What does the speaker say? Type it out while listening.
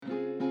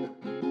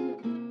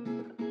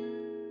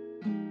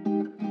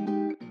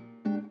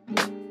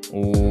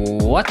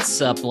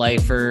What's up,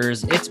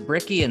 lifers? It's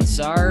Bricky and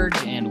Sarge,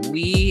 and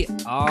we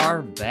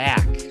are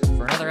back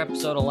for another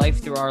episode of Life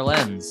Through Our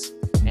Lens.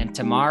 And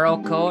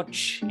tomorrow,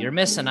 Coach, you're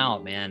missing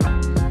out, man.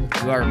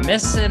 You are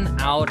missing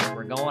out.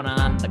 We're going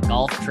on the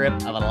golf trip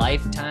of a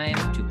lifetime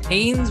to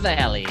Paynes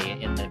Valley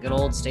in the good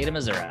old state of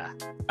Missouri.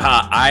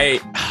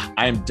 I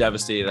am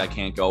devastated I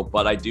can't go,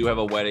 but I do have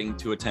a wedding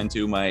to attend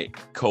to. My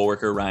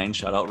coworker Ryan,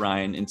 shout out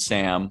Ryan and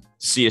Sam.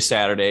 See you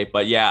Saturday.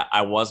 But yeah,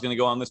 I was gonna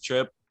go on this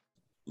trip.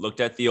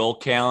 Looked at the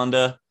old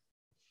calendar,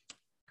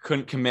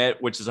 couldn't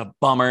commit, which is a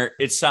bummer.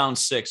 It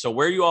sounds sick. So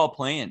where are you all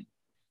playing?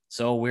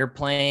 So we're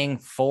playing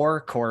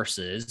 4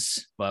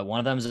 courses, but one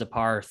of them is a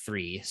par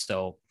 3.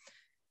 So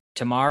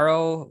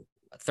tomorrow,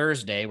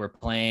 Thursday, we're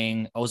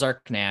playing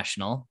Ozark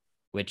National,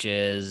 which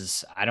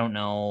is, I don't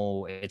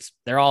know,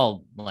 they're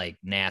all like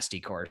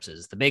nasty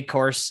courses. The big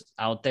course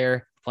out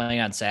there playing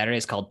on Saturday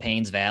is called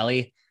Paynes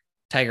Valley.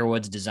 Tiger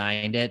Woods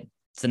designed it.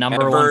 It's the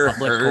number one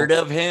public heard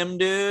of him,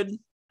 dude?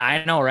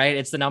 I know, right?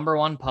 It's the number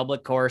 1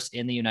 public course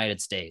in the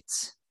United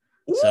States.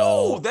 Ooh,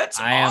 so that's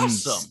I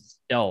awesome. am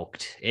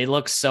stoked. It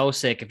looks so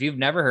sick. If you've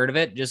never heard of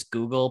it, just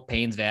Google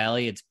Paynes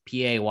Valley. It's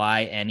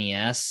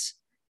Paynes.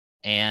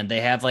 And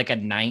they have like a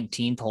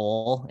 19th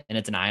hole, and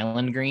it's an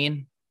island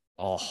green.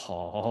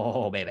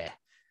 Oh, baby.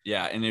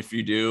 Yeah, and if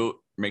you do,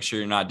 make sure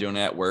you're not doing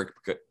it at work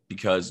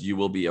because you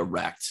will be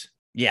wrecked.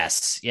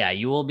 Yes. Yeah,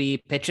 you will be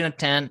pitching a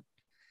tent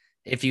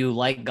if you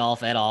like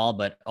golf at all.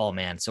 But, oh,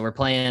 man. So we're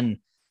playing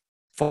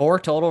 4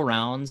 total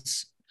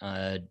rounds,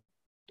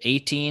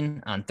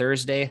 18 on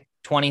Thursday,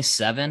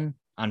 27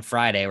 on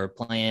Friday. We're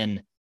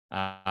playing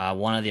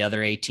one of the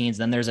other 18s.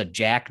 Then there's a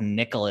Jack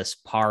Nicklaus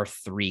par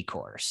 3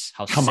 course.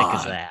 How sick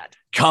is that?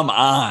 Come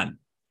on.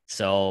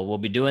 So we'll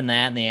be doing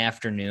that in the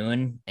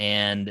afternoon.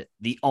 And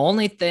the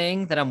only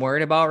thing that I'm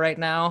worried about right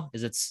now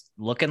is it's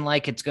looking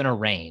like it's going to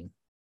rain.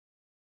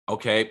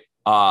 Okay.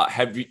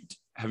 Have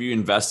you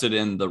invested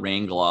in the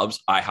rain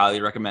gloves? I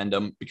highly recommend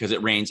them because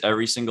it rains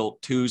every single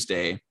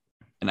Tuesday.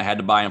 And I had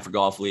to buy them for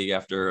Golf League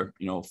after,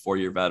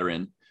 4-year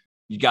veteran.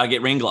 You got to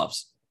get rain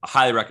gloves. I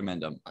highly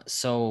recommend them.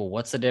 So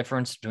what's the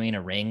difference between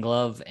a rain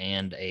glove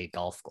and a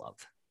golf glove?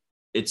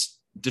 It's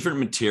different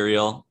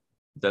material.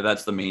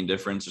 That's the main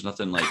difference. There's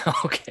nothing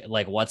like. Okay.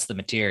 Like, what's the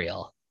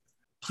material?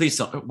 Please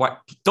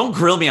don't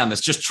grill me on this.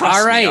 Just trust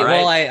all right, me. All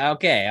right. Well,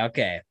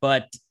 okay.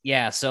 But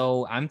yeah,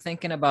 so I'm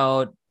thinking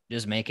about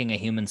just making a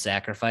human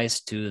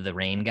sacrifice to the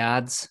rain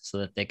gods so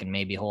that they can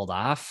maybe hold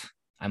off.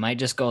 I might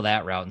just go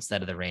that route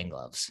instead of the rain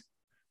gloves.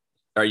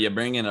 Are you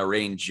bringing a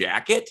rain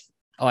jacket?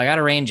 Oh, I got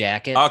a rain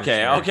jacket.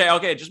 Okay. Sure.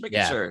 Okay. Just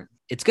making sure.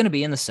 It's going to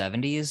be in the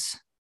 70s.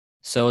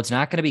 So it's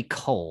not going to be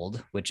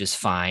cold, which is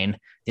fine.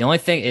 The only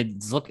thing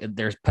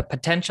there's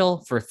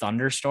potential for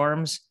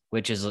thunderstorms,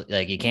 which is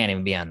like, you can't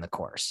even be on the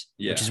course,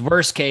 which is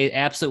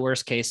absolute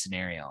worst case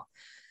scenario.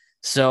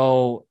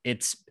 So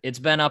it's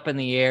been up in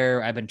the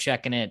air. I've been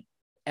checking it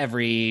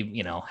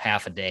every,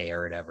 half a day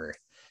or whatever,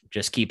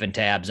 just keeping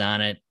tabs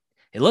on it.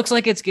 It looks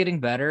like it's getting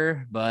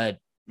better, but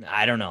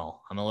I don't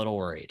know. I'm a little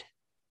worried.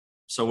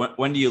 So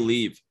when do you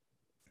leave?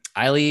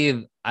 I'm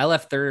going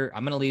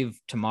to leave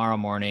tomorrow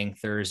morning,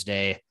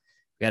 Thursday.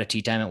 We got a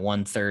tee time at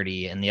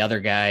 1:30, and the other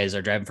guys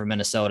are driving from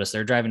Minnesota. So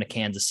they're driving to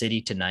Kansas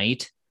City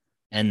tonight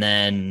and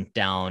then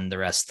down the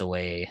rest of the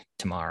way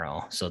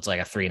tomorrow. So it's like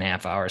a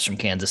 3.5 hours from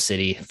Kansas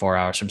City, 4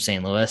 hours from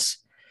St. Louis.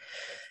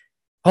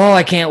 Oh,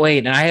 I can't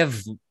wait. And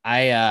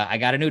I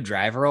got a new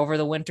driver over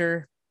the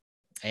winter,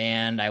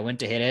 and I went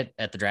to hit it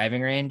at the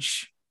driving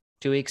range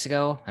 2 weeks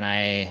ago, and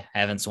I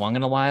haven't swung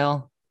in a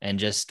while and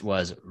just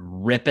was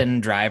ripping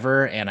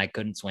driver, and I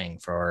couldn't swing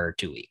for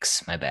 2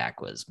 weeks. My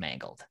back was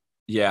mangled.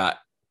 Yeah,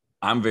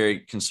 I'm very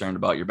concerned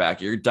about your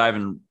back. You're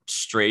diving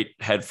straight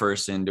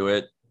headfirst into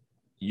it.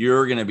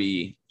 You're going to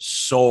be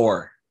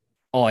sore.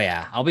 Oh,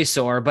 yeah, I'll be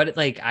sore. But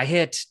I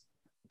hit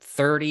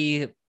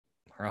 30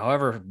 or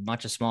however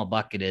much a small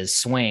bucket is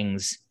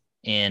swings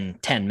in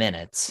 10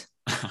 minutes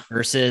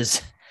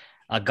versus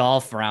a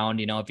golf round.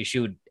 If you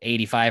shoot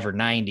 85 or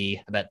 90,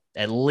 I bet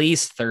at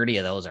least 30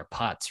 of those are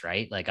putts,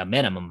 right? Like a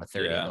minimum of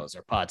 30 of those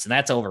are putts. And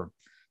that's over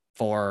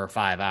 4 or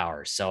 5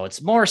 hours. So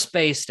it's more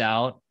spaced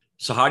out.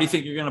 So how do you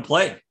think you're going to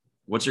play?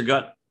 What's your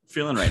gut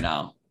feeling right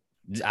now?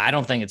 I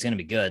don't think it's going to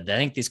be good. I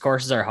think these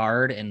courses are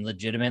hard, and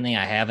legitimately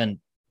I haven't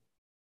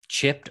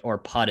chipped or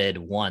putted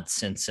once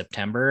since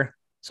September.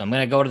 So I'm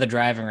going to go to the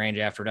driving range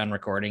after we're done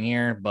recording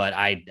here, but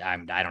I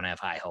don't have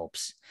high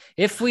hopes.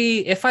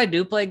 If I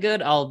do play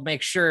good, I'll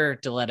make sure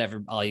to let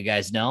all you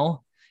guys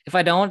know. If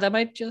I don't, I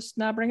might just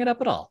not bring it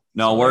up at all.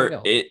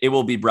 No, it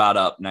will be brought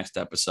up next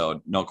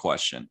episode. No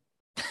question.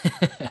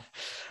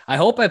 I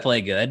hope I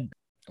play good.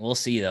 We'll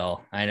see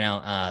though. I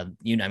know,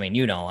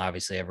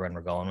 obviously everyone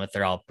we're going with,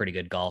 they're all pretty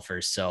good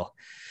golfers. So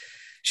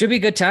should be a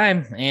good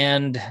time.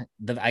 And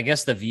I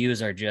guess the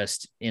views are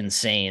just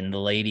insane. The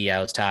lady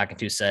I was talking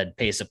to said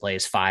pace of play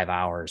is 5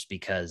 hours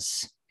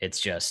because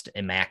it's just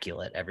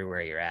immaculate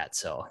everywhere you're at.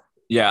 So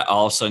yeah,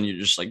 all of a sudden you're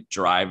just like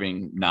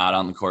driving, not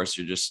on the course.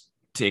 You're just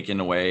taken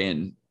away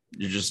and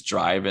you're just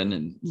driving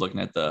and looking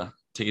at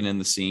taking in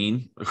the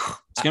scene.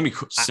 It's going to be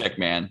sick,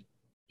 man.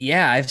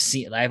 Yeah,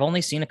 I've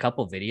only seen a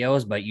couple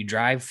videos, but you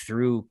drive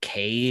through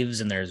caves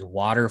and there's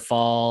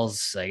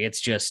waterfalls. Like it's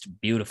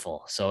just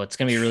beautiful. So it's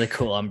gonna be really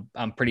cool.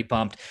 I'm pretty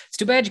pumped. It's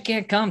too bad you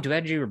can't come. Too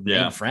bad you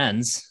Yeah. made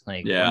friends.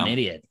 Like what an Yeah.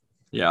 idiot.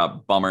 Yeah.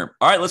 Bummer.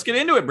 All right, let's get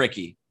into it,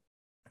 Bricky.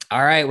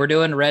 All right, we're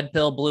doing red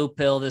pill, blue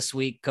pill this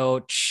week,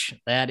 coach.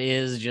 That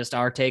is just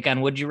our take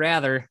on would you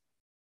rather.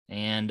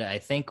 And I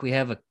think we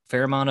have a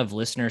fair amount of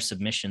listener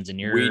submissions, and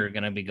you're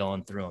gonna be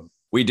going through them.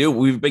 We do.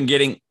 We've been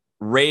getting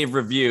rave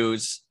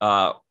reviews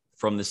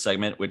from this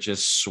segment, which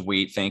is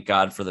sweet. Thank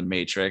God for the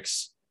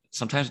Matrix.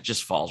 Sometimes it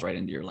just falls right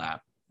into your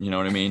lap. You know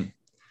what I mean?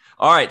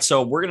 All right.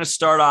 So we're going to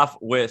start off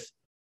with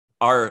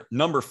our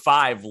number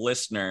 5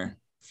 listener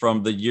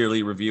from the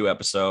yearly review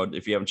episode.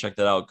 If you haven't checked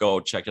that out, go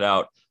check it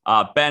out.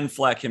 Ben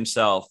Fleck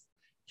himself.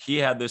 He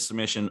had this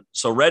submission.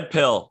 So red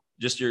pill,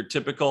 just your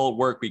typical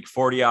work week,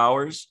 40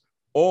 hours,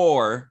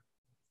 or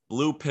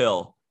blue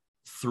pill,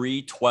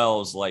 3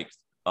 12s, like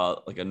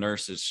a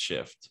nurse's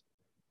shift.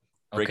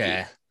 Ricky.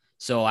 Okay.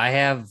 So I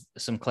have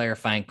some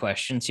clarifying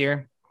questions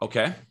here.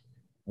 Okay.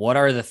 What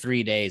are the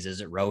 3 days? Is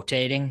it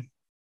rotating?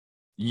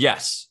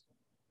 Yes.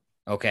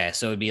 Okay.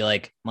 So it'd be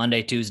like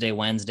Monday, Tuesday,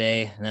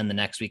 Wednesday, and then the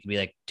next week would be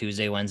like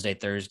Tuesday, Wednesday,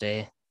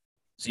 Thursday.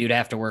 So you'd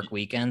have to work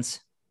weekends.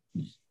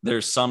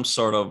 There's some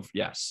sort of,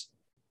 yes.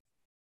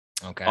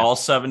 Okay. All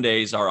 7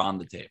 days are on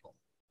the table.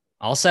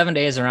 All 7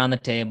 days are on the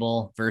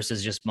table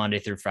versus just Monday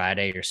through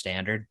Friday, your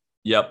standard.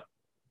 Yep.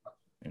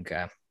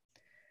 Okay.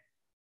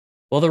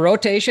 Well, the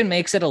rotation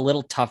makes it a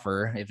little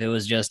tougher. If it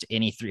was just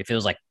any 3, if it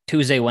was like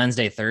Tuesday,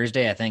 Wednesday,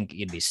 Thursday, I think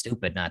you'd be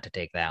stupid not to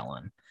take that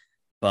one.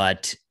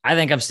 But I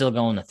think I'm still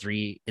going to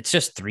 3. It's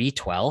just 3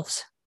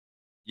 12s.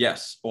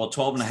 Yes. Well,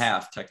 12 and a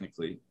half,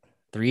 technically.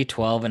 3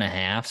 12 and a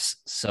half.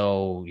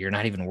 So you're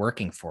not even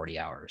working 40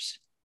 hours.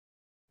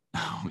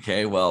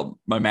 Okay. Well,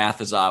 my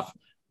math is off.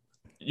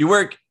 You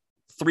work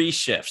 3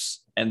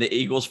 shifts and the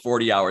Eagles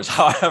 40 hours,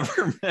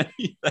 however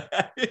many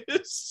that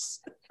is.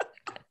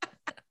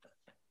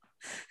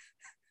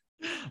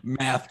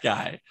 Math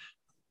guy.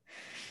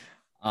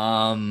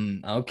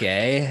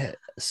 Okay.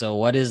 So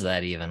what is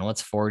that even?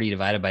 What's 40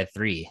 divided by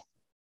 3?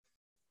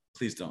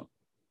 Please don't.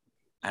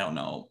 I don't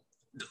know.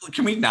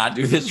 Can we not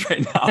do this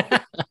right now?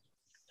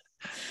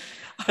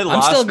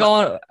 I'm still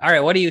going. All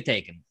right. What are you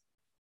taking?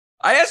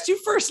 I asked you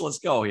first. Let's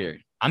go here.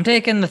 I'm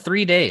taking the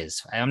 3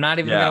 days. I'm not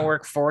even going to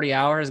work 40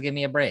 hours. Give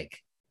me a break.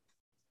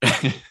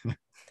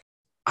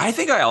 I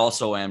think I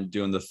also am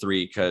doing the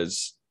 3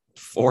 because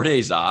 4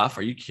 days off.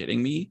 Are you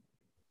kidding me?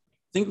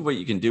 Think of what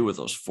you can do with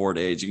those 4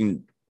 days. You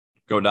can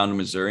go down to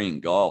Missouri and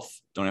golf.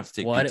 Don't have to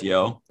take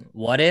PTO.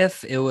 What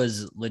if it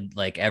was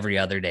like every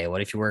other day?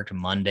 What if you worked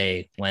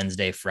Monday,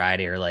 Wednesday,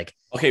 Friday, or like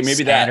maybe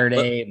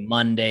Saturday,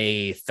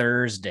 Monday,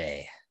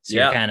 Thursday? So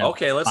you're kind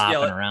of let's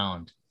bopping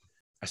around.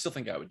 I still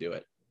think I would do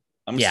it.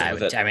 I mean,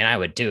 I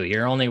would too.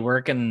 You're only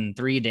working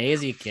 3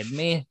 days. Are you kidding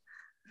me?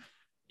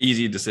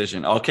 Easy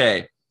decision.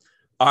 Okay.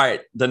 All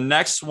right. The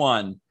next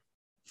one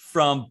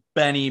from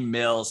Benny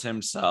Mills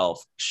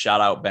himself. Shout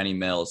out Benny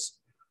Mills.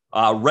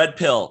 Red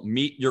pill,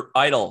 meet your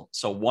idol.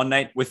 So one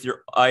night with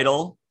your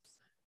idol,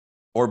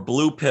 or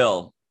blue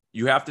pill.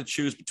 You have to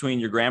choose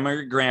between your grandma or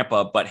your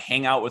grandpa, but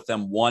hang out with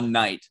them one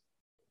night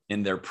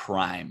in their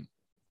prime.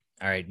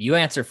 All right. You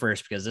answer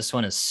first because this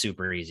one is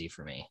super easy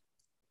for me.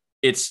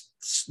 It's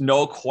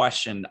no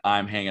question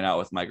I'm hanging out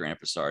with my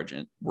grandpa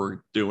Sargent. We're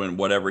doing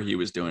whatever he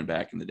was doing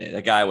back in the day.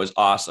 That guy was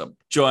awesome.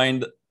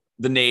 Joined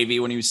the Navy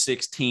when he was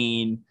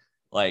 16,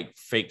 like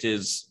faked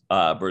his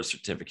birth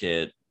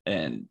certificate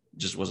and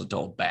just was a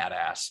total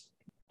badass.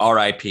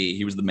 R.I.P.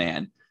 He was the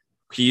man.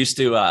 He used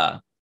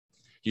to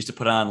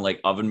put on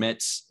like oven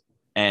mitts,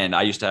 and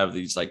I used to have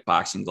these like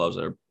boxing gloves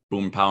that are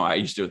boom pound. I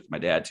used to do it with my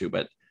dad too,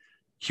 but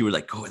he would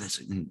like go with this,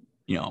 and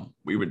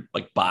we would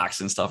like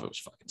box and stuff. It was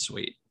fucking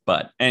sweet.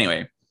 But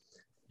anyway,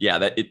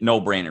 yeah, no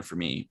brainer for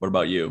me. What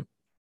about you?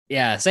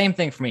 Yeah, same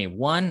thing for me.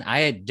 One,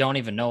 I don't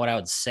even know what I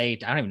would say.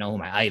 I don't even know who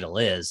my idol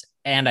is,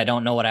 and I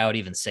don't know what I would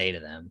even say to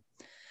them.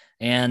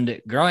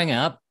 And growing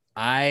up,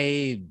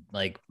 my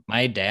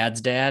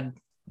dad's dad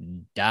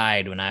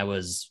died when I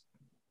was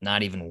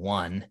not even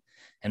 1,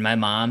 and my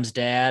mom's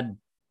dad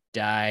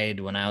died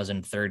when I was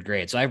in 3rd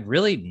grade. So I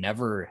really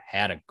never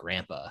had a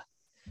grandpa.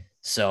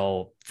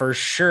 So for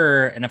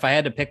sure, and if I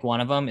had to pick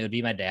one of them, it would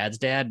be my dad's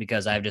dad,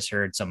 because I've just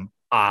heard some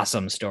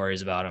awesome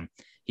stories about him.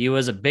 He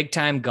was a big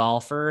time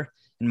golfer,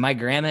 and my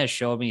grandma has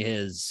showed me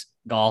his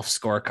golf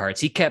scorecards.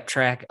 He kept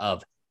track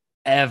of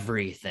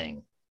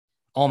everything.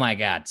 Oh my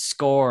God,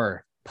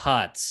 score,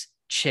 putts,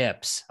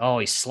 chips. Oh,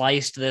 he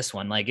sliced this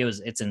one. Like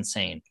it's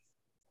insane.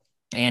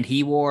 And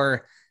he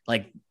wore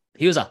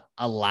he was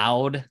a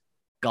loud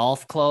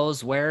golf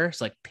clothes wearer.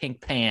 So like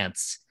pink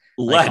pants,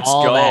 Let's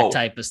all go. that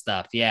type of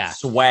stuff. Yeah.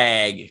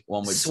 Swag,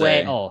 one would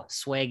say. Oh,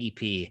 swaggy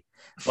P.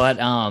 But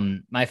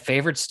my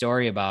favorite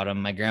story about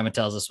him, my grandma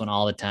tells us one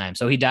all the time.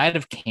 So he died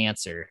of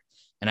cancer.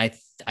 And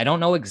I don't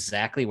know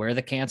exactly where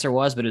the cancer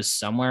was, but it was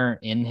somewhere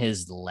in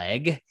his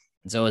leg.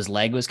 And so his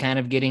leg was kind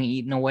of getting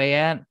eaten away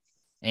at.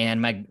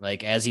 And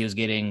as he was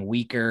getting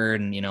weaker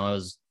and, it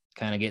was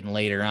kind of getting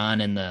later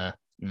on in the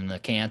and the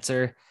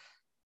cancer.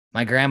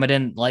 My grandma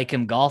didn't like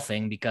him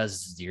golfing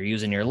because you're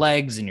using your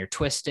legs and you're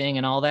twisting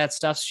and all that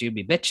stuff. So she'd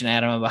be bitching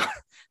at him about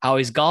how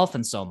he's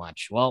golfing so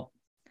much. Well,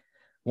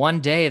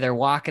 one day they're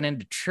walking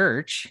into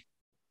church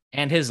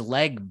and his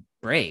leg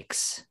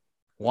breaks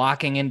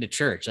walking into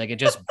church. Like it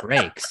just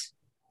breaks.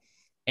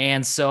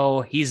 And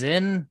so he's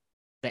in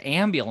the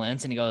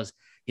ambulance and he goes,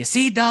 "You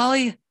see,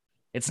 Dolly,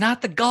 it's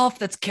not the golf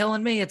that's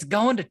killing me. It's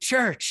going to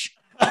church."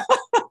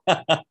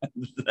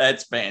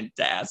 That's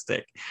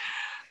fantastic.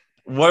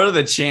 What are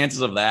the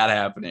chances of that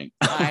happening?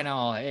 I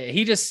know.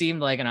 He just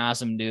seemed like an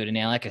awesome dude. And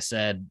yeah, like I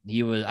said,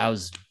 I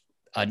was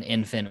an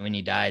infant when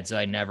he died. So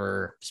I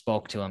never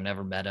spoke to him,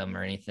 never met him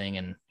or anything.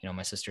 And,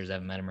 my sisters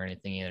haven't met him or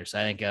anything either. So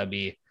I think it'd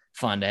be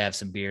fun to have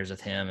some beers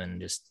with him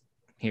and just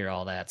hear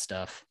all that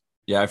stuff.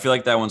 Yeah, I feel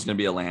like that one's going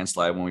to be a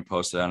landslide when we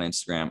post it on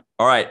Instagram.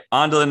 All right,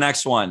 on to the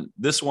next one.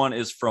 This one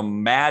is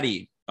from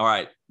Maddie. All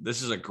right,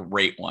 this is a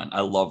great one.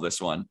 I love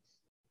this one.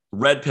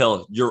 Red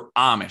pill, you're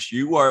Amish.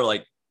 You are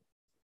like,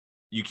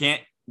 you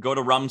can't go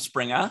to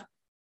Rumspringa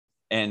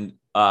and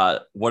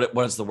what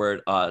is the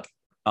word?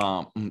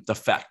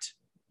 Defect.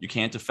 You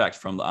can't defect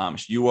from the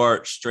Amish. You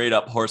are straight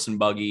up horse and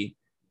buggy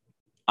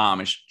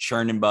Amish,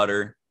 churn and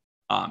butter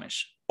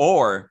Amish,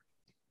 or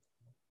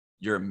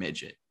you're a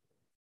midget.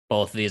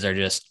 Both of these are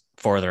just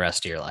for the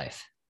rest of your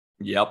life.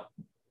 Yep.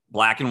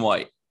 Black and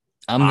white.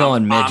 I'm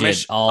going midget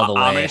Amish, all the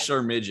way. Amish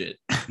or midget?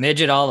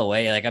 Midget all the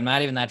way. Like I'm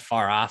not even that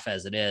far off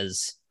as it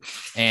is.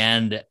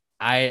 And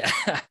I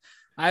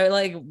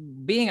like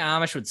being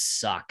Amish would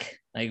suck.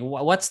 Like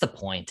what's the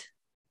point?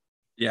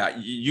 Yeah.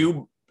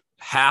 You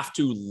have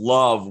to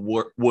love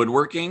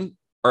woodworking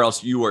or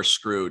else you are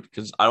screwed.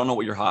 Cause I don't know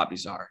what your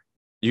hobbies are.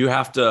 You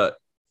have to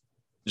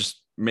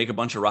just make a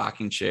bunch of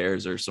rocking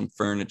chairs or some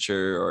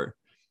furniture or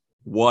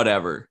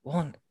whatever.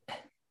 Well,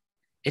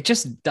 it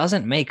just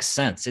doesn't make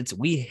sense.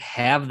 We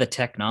have the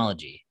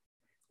technology.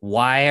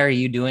 Why are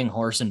you doing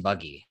horse and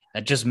buggy?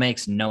 That just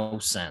makes no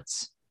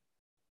sense.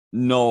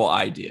 No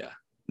idea.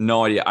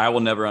 No idea. I will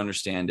never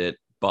understand it,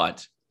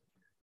 but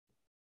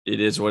it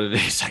is what it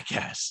is, I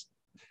guess.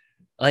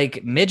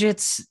 Like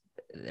midgets,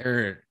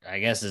 or I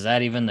guess, is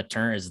that even the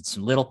term? Is it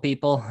little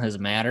people? Does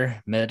it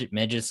matter?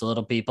 Midgets,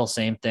 little people,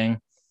 same thing.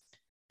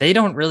 They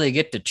don't really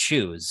get to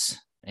choose.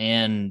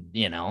 And,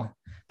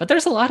 but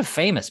there's a lot of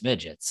famous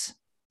midgets.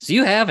 So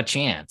you have a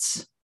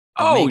chance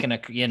of making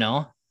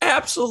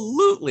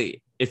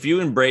absolutely. If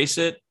you embrace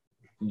it,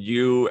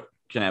 you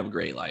can have a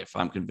great life.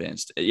 I'm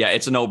convinced. Yeah,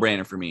 it's a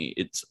no-brainer for me.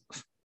 It's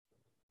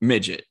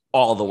midget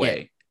all the way.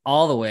 Yeah,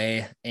 all the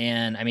way.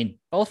 And I mean,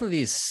 both of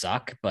these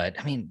suck, but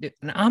I mean,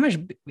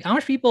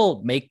 Amish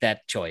people make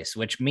that choice,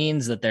 which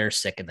means that they're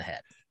sick in the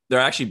head. They're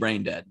actually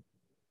brain dead.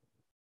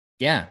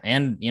 Yeah.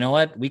 And you know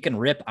what? We can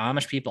rip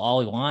Amish people all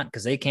we want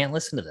because they can't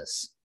listen to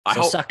this.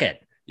 So suck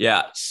it.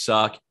 Yeah,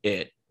 suck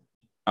it.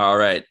 All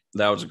right.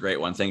 That was a great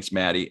one. Thanks,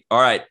 Maddie. All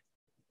right.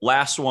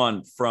 Last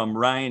one from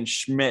Ryan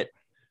Schmidt.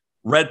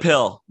 Red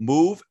pill,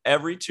 move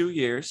every 2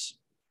 years.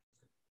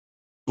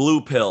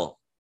 Blue pill,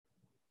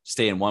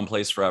 stay in one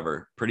place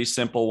forever. Pretty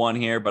simple one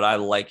here, but I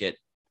like it.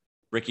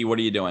 Ricky, what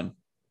are you doing?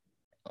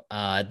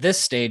 At this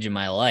stage in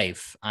my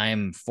life,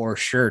 I'm for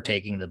sure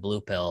taking the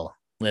blue pill,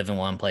 live in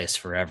one place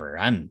forever.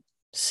 I'm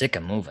sick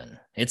of moving.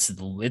 It's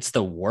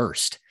the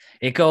worst.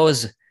 It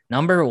goes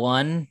number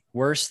one,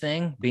 worst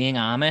thing, being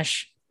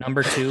Amish.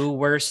 Number two,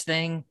 worst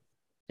thing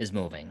is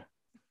moving.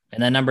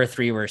 And then number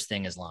three, worst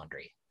thing is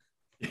laundry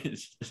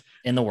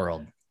in the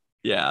world.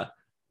 Yeah,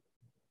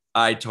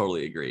 I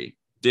totally agree.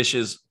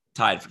 Dishes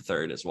tied for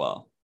third as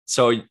well.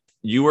 So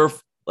you were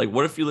like,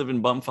 what if you live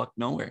in bumfuck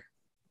nowhere?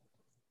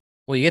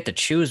 Well, you get to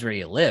choose where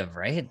you live,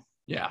 right?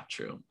 Yeah,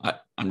 true.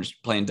 I'm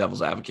just playing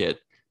devil's advocate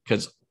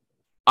because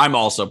I'm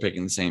also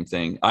picking the same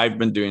thing. I've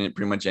been doing it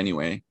pretty much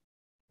anyway.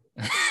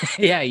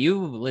 Yeah, you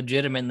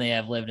legitimately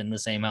have lived in the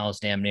same house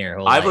damn near.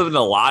 I've lived in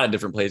a lot of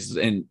different places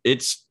and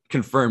it's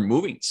confirmed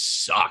moving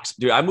sucks.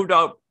 Dude, I moved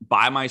out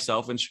by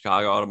myself in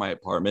Chicago out of my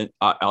apartment.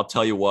 I'll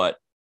tell you what,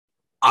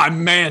 I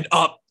manned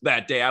up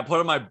that day. I put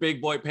on my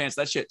big boy pants.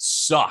 That shit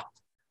sucked.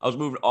 I was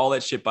moving all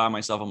that shit by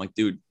myself. I'm like,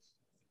 dude,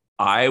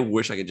 I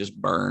wish I could just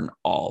burn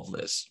all of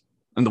this.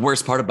 And the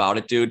worst part about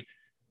it, dude,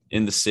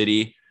 in the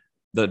city,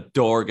 the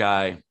door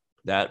guy,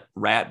 that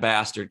rat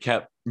bastard,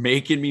 kept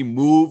making me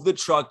move the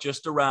truck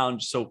just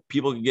around so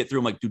people could get through.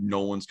 I'm like, dude,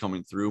 no one's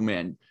coming through,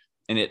 man.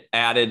 And it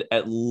added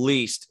at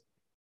least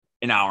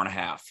an hour and a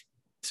half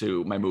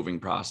to my moving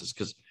process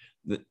because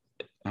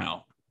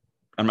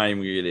I'm not even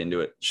gonna get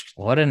into it.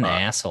 What an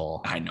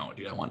asshole. I know,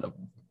 dude. I wanted to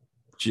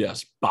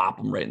just bop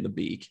him right in the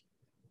beak.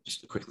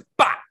 Just quickly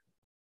bop.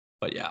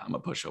 But yeah, I'm a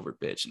pushover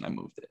bitch and I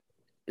moved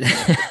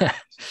it.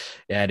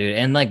 Yeah, dude.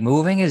 And like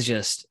moving is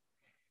just,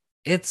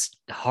 it's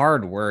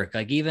hard work.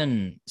 Like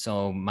even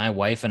so, my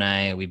wife and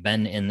I, we've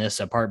been in this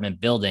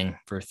apartment building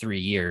for 3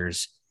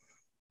 years.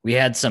 We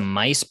had some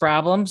mice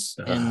problems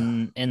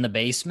in the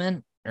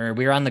basement, or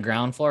we were on the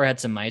ground floor, had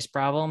some mice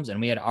problems, and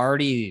we had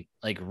already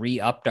like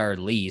re-upped our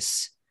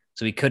lease.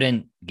 So we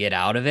couldn't get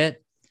out of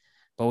it.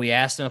 But we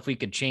asked them if we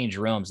could change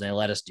rooms and they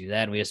let us do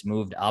that. And we just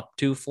moved up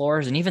 2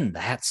 floors. And even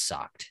that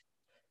sucked.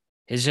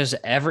 It's just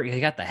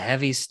you got the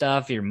heavy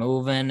stuff you're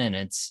moving and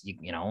it's,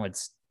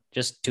 it's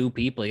just 2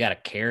 people. You got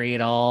to carry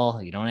it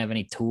all. You don't have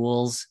any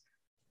tools.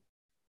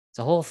 It's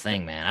a whole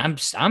thing, man.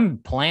 I'm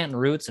planting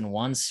roots in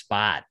one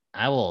spot.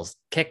 I will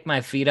kick my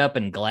feet up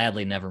and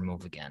gladly never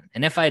move again.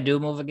 And if I do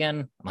move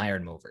again, I'm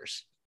hiring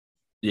movers.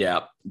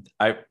 Yeah.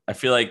 I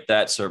feel like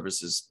that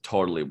service is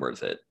totally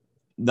worth it.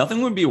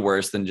 Nothing would be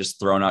worse than just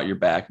throwing out your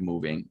back,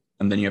 moving,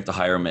 and then you have to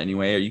hire them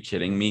anyway. Are you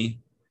kidding me?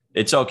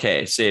 It's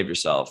okay. Save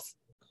yourself.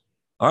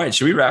 All right.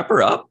 Should we wrap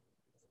her up?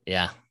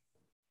 Yeah.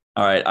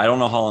 All right. I don't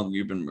know how long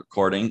you've been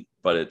recording,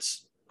 but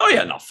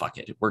no, fuck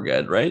it. We're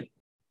good, right?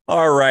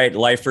 All right,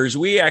 lifers.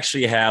 We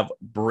actually have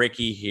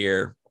Bricky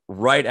here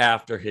right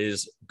after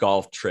his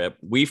golf trip.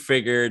 We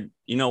figured,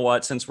 you know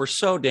what, since we're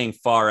so dang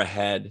far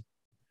ahead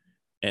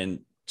and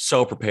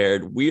so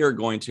prepared, we are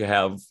going to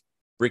have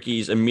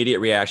Bricky's immediate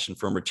reaction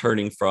from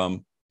returning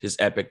from his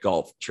epic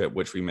golf trip,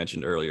 which we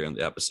mentioned earlier in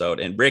the episode.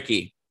 And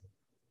Bricky,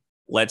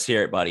 let's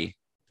hear it, buddy.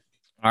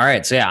 All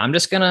right. So yeah, I'm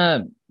just going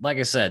to, like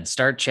I said,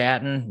 start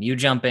chatting. You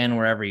jump in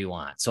wherever you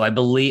want. So I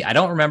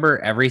don't remember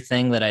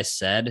everything that I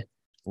said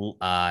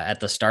at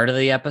the start of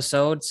the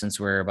episode, since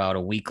we're about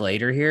a week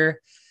later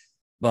here,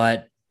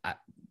 but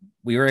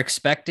we were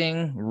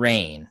expecting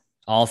rain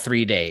all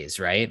 3 days,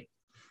 right?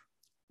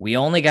 We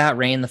only got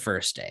rain the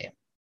first day,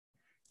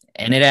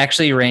 and it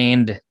actually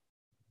rained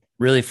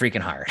really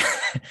freaking hard.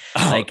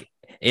 Like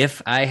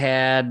if I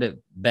had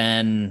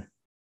been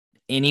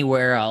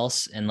anywhere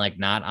else and like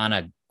not on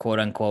a quote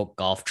unquote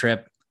golf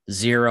trip,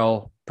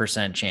 0%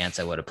 chance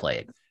I would have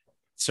played.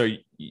 So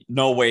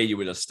no way you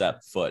would have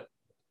stepped foot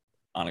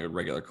on a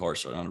regular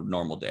course or on a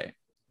normal day.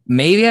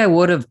 Maybe I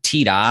would have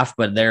teed off,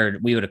 but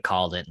we would have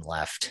called it and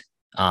left.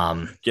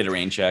 Get a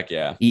rain check.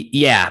 Yeah.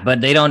 Yeah,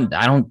 but I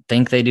don't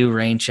think they do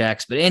rain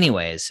checks, but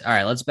anyways, all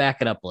right, let's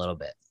back it up a little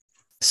bit.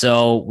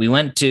 So we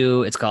went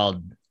to, it's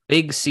called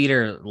Big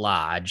Cedar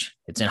Lodge.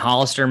 It's in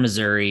Hollister,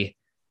 Missouri.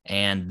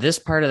 And this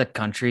part of the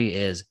country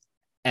is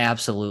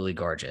absolutely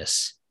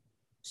gorgeous.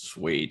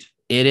 Sweet.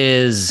 It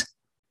is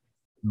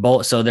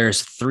both. So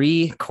there's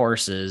 3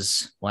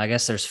 courses. Well, I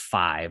guess there's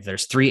 5.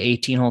 There's 3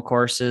 18-hole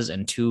courses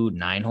and 2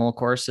 9-hole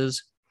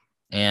courses.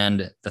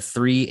 And the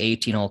 3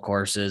 18-hole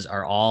courses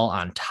are all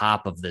on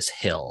top of this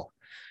hill.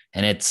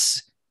 And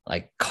it's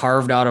like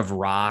carved out of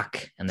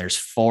rock, and there's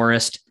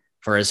forest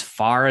for as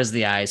far as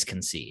the eyes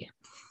can see.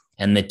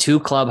 And the 2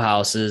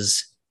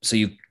 clubhouses, so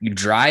you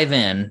drive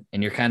in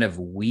and you're kind of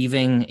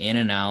weaving in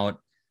and out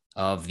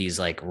of these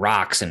like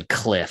rocks and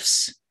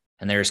cliffs.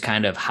 And there's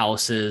kind of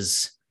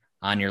houses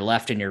on your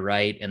left and your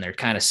right, and they're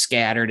kind of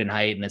scattered in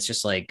height, and it's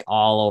just like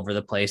all over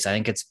the place. I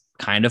think it's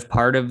kind of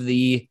part of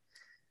the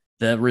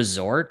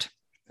resort.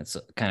 It's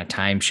kind of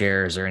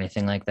timeshares or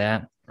anything like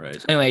that.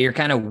 Right. So anyway, you're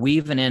kind of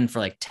weaving in for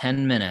like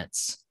 10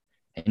 minutes,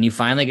 and you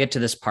finally get to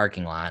this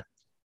parking lot,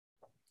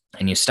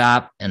 and you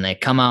stop, and they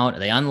come out,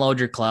 they unload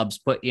your clubs,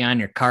 put you on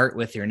your cart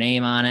with your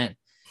name on it.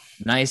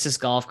 Nicest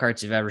golf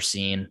carts you've ever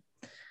seen.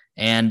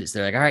 And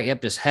they're like, all right,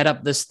 yep, just head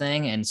up this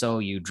thing. And so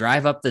you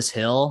drive up this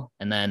hill,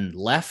 and then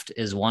left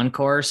is one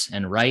course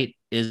and right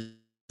is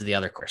the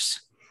other course.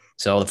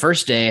 So the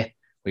first day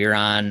we were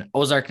on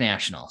Ozark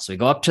National. So we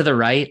go up to the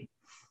right,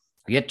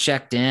 we get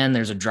checked in.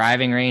 There's a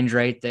driving range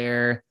right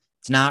there.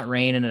 It's not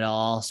raining at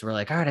all. So we're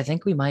like, all right, I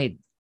think we might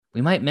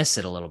miss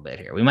it a little bit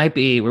here. We might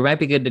be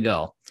good to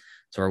go.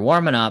 So we're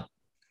warming up,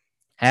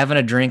 having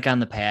a drink on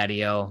the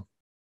patio.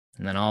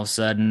 And then all of a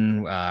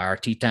sudden our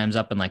tee time's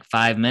up in like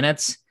 5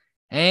 minutes.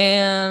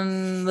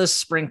 And the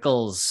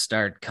sprinkles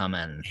start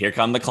coming. Here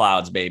come the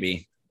clouds,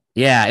 baby.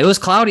 Yeah, it was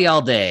cloudy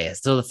all day.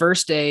 So the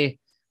first day,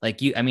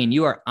 like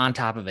you are on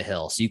top of a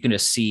hill, so you can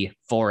just see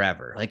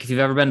forever. Like if you've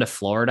ever been to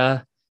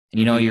Florida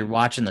and you're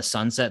watching the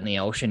sunset in the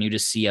ocean, you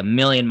just see a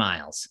million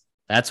miles.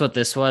 That's what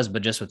this was,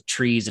 but just with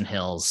trees and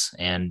hills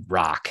and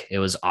rock. It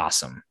was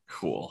awesome.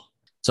 Cool.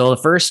 So the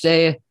first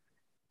day,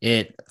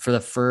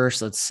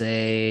 let's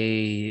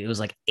say it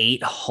was like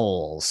 8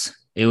 holes.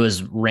 It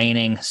was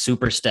raining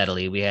super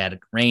steadily. We had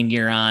rain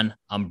gear on,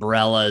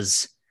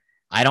 umbrellas.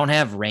 I don't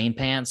have rain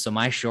pants, so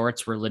my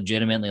shorts were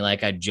legitimately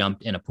like I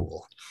jumped in a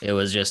pool. It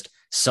was just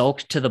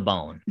soaked to the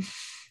bone.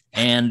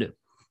 And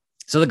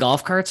so the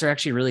golf carts are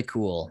actually really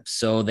cool.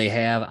 So they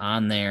have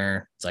on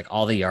there, it's like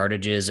all the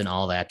yardages and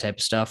all that type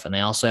of stuff. And they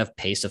also have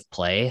pace of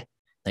play.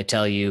 They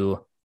tell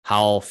you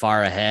how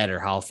far ahead or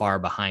how far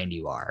behind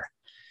you are.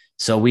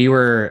 So we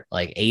were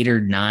like 8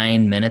 or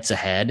 9 minutes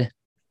ahead.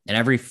 And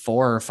every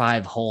 4 or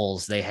 5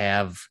 holes, they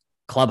have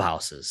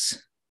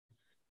clubhouses.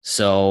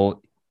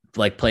 So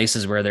like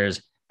places where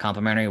there's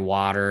complimentary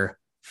water,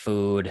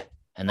 food,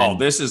 and then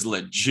this is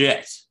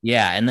legit.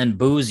 Yeah, and then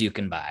booze you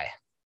can buy.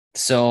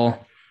 So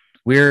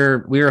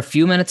we're a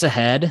few minutes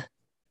ahead.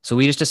 So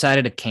we just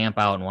decided to camp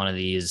out in one of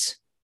these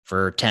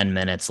for 10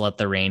 minutes, let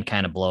the rain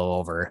kind of blow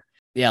over.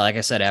 Yeah, like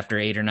I said, after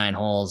 8 or 9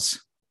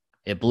 holes,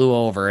 it blew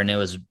over and it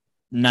was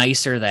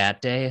nicer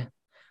that day.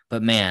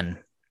 But man,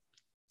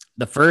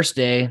 the first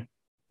day,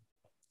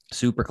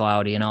 super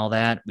cloudy and all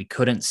that. We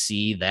couldn't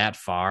see that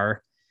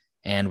far.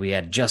 And we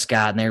had just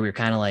gotten there. We were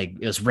kind of like,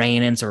 it was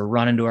raining. So we're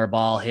running to our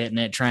ball, hitting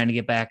it, trying to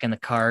get back in the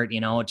cart.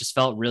 It just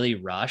felt really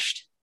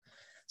rushed.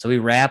 So we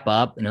wrap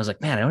up and I was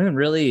like, man, I don't even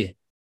really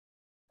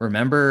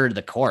remember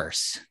the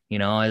course.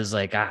 I was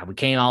like, we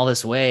came all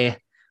this way.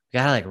 We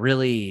got to like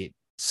really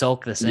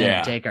soak this in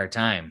and take our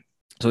time.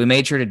 So we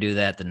made sure to do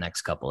that the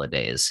next couple of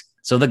days.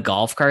 So the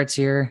golf carts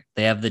here,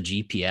 they have the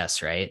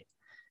GPS, right?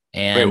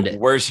 And wait,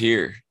 where's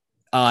here?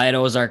 At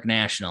Ozark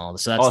National.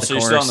 So that's the course.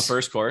 You're still on the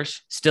first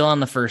course? Still on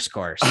the first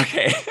course.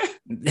 Okay.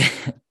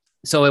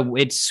 So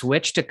it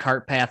switched to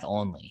cart path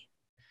only.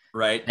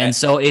 Right. And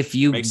so if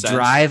you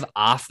drive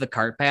off the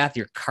cart path,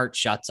 your cart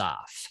shuts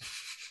off.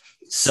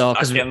 So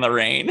because in the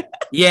rain.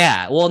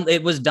 Yeah. Well,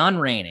 it was done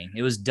raining.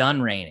 It was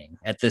done raining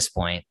at this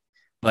point.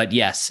 But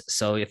yes.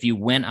 So if you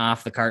went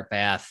off the cart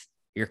path,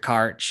 your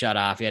cart shut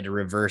off. You had to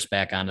reverse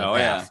back onto the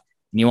path. Yeah.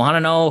 And you want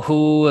to know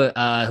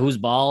whose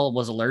ball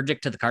was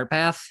allergic to the cart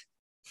path?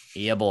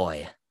 Yeah,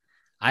 boy.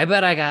 I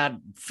bet I got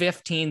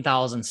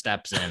 15,000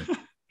 steps in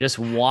just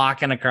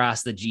walking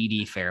across the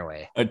GD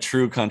fairway. A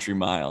true country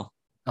mile.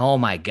 Oh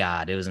my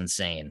God. It was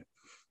insane.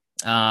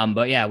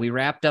 But yeah, we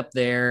wrapped up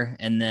there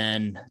and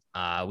then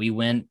we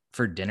went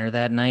for dinner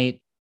that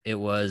night. We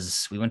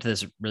went to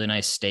this really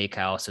nice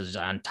steakhouse. It was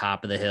on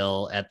top of the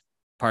hill at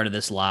part of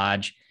this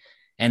lodge.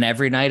 And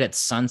every night at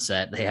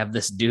sunset, they have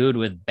this dude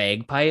with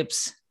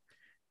bagpipes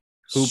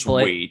who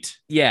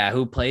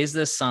plays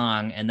this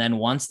song. And then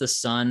once the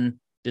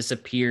sun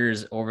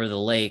disappears over the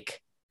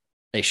lake,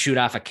 they shoot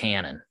off a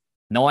cannon.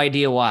 No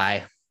idea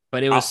why,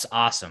 but it was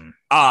awesome.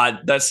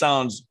 That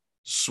sounds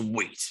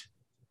sweet.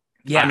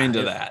 Yeah. I'm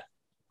into that.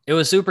 It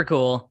was super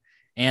cool.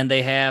 And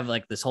they have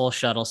like this whole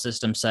shuttle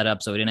system set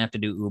up. So we didn't have to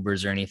do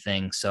Ubers or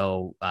anything.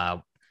 So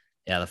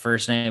the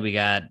first night we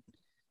got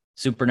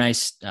super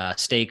nice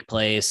steak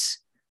place.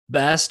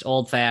 Best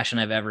old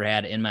fashioned I've ever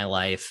had in my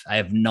life. I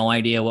have no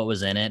idea what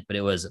was in it, but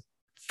it was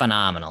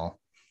phenomenal.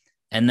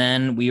 And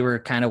then we were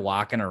kind of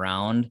walking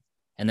around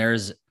and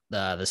there's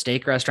the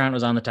steak restaurant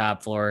was on the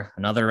top floor.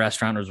 Another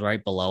restaurant was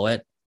right below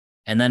it.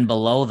 And then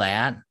below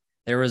that,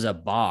 there was a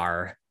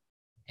bar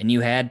and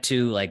you had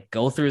to like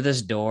go through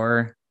this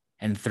door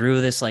and through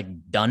this like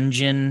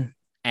dungeon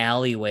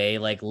alleyway,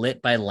 like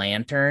lit by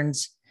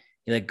lanterns.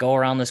 You like go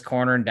around this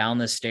corner and down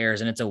the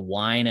stairs and it's a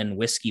wine and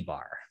whiskey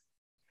bar.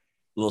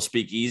 A little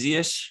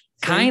speakeasy-ish?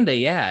 Kind of,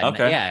 yeah.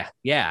 Okay.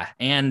 Yeah.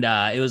 And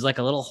it was like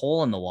a little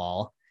hole in the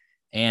wall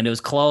and it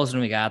was closed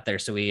when we got there.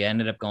 So we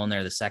ended up going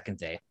there the second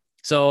day.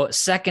 So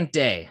second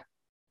day,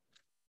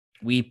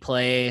 we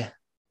play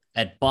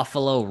at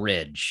Buffalo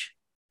Ridge.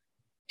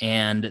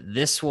 And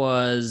this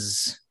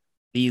was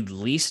the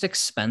least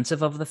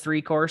expensive of the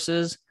 3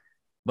 courses,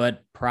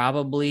 but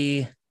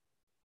probably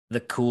the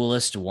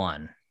coolest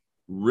one.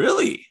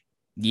 Really?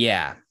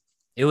 Yeah.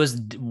 It was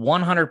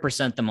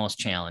 100% the most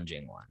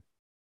challenging one.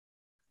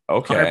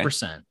 Okay.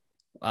 100%.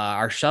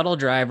 Our shuttle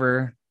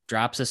driver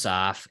drops us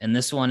off, and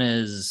this one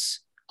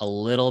is a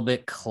little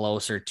bit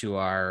closer to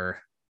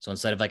so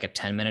instead of like a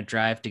 10-minute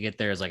drive to get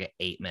there is like an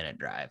 8-minute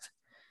drive.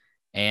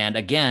 And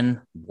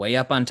again, way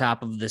up on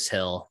top of this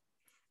hill,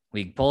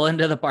 we pull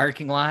into the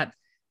parking lot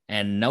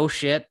and no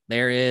shit,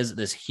 there is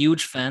this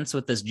huge fence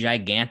with this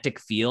gigantic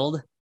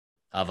field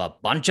of a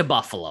bunch of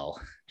buffalo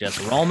just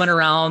roaming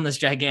around this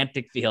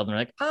gigantic field. And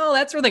we're like, oh,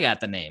 that's where they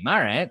got the name. All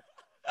right.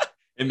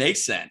 It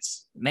makes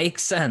sense.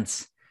 Makes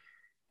sense.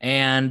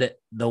 And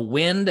the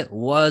wind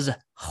was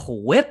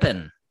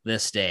whipping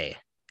this day.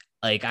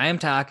 Like I'm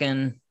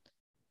talking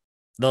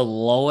the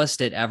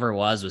lowest it ever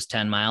was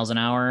 10 miles an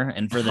hour.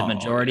 And for the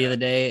majority of the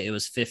day, it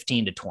was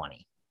 15 to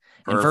 20.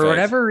 Perfect. And for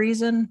whatever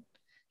reason,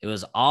 it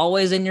was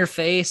always in your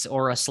face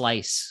or a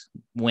slice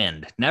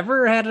wind.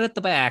 Never had it at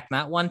the back,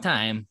 not one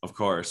time. Of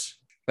course.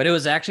 But it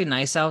was actually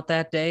nice out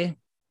that day.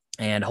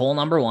 And hole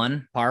number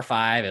 1, par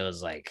 5, it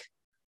was like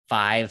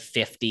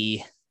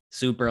 550,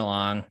 super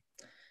long.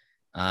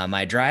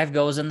 My drive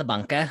goes in the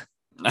bunker.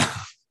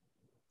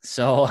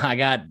 So I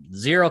got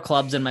 0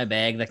 clubs in my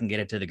bag that can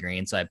get it to the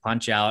green. So I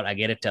punch out, I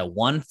get it to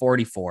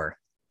 144.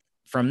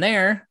 From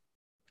there,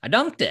 I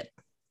dunked it.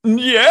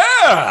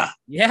 Yeah.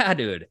 Yeah,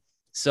 dude.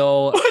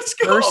 So let's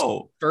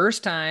go.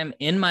 First time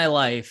in my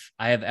life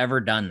I have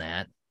ever done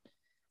that.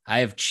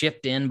 I have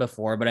chipped in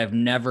before, but I've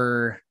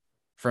never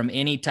from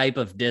any type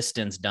of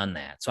distance done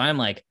that. So I'm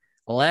like,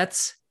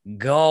 let's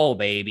go,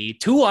 baby.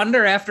 2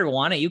 under after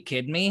 1. Are you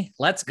kidding me?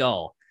 Let's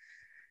go.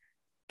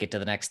 Get to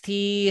the next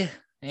tee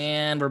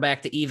and we're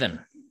back to even.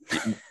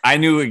 I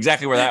knew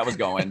exactly where that was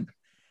going.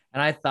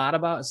 And I thought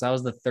about, so that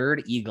was the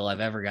 3rd eagle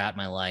I've ever got in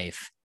my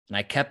life. And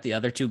I kept the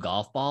other 2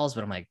 golf balls,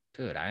 but I'm like,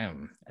 dude, I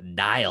am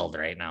dialed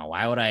right now.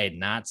 Why would I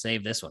not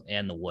save this one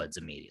in the woods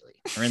immediately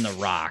or in the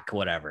rock,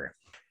 whatever?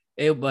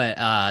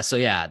 So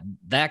yeah,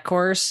 that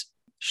course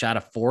shot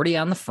a 40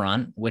 on the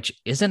front, which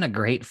isn't a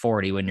great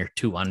 40 when you're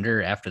 2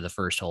 under after the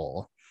first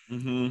hole.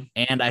 Mm-hmm.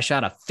 And I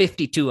shot a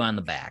 52 on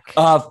the back.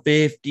 A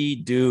 50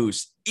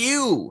 deuce.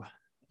 Ew.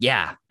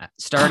 Yeah.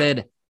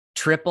 Started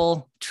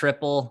triple,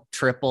 triple,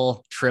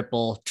 triple,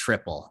 triple,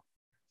 triple.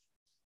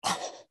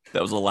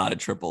 That was a lot of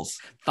triples.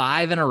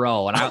 5 in a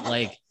row. And I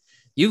like,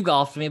 you've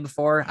golfed me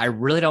before. I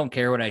really don't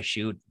care what I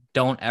shoot.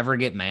 Don't ever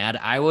get mad.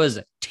 I was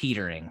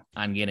teetering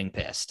on getting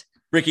pissed.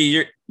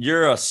 Ricky,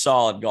 you're a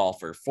solid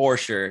golfer for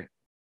sure.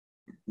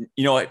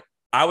 You know what?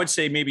 I would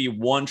say maybe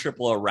one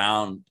triple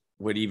around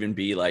would even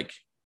be like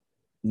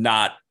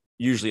not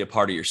usually a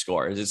part of your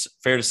score. Is it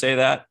fair to say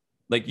that?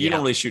 Like you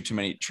don't really shoot too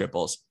many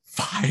triples.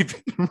 5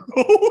 in a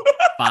row.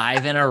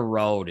 5 in a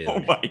row, dude. Oh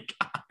my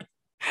God.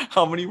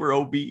 How many were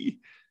OB?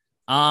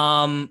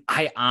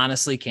 I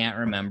honestly can't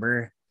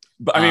remember.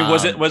 But I mean,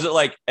 was it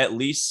like at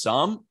least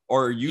some,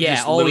 or you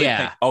just literally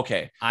think,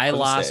 okay. I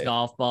lost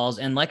golf balls.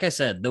 And like I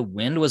said, the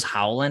wind was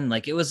howling,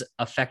 like it was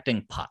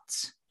affecting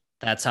putts.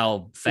 That's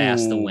how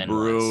fast the wind was.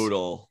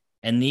 Brutal.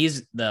 And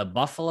the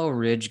Buffalo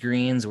Ridge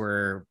greens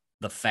were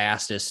the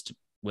fastest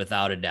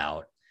without a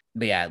doubt.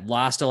 But yeah,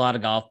 lost a lot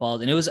of golf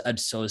balls, and it was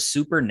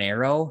super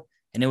narrow,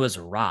 and it was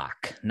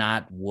rock,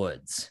 not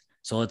woods.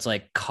 So it's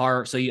like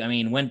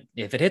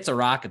if it hits a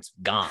rock, it's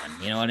gone.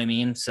 You know what I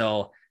mean?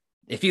 So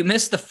if you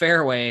miss the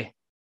fairway,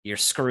 you're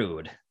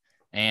screwed,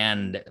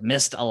 and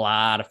missed a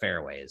lot of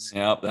fairways.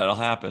 Yep, that'll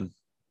happen.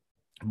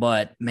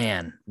 But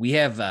man, we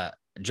have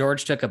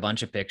George took a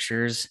bunch of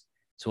pictures,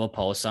 so we'll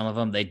post some of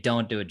them. They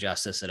don't do it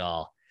justice at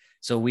all.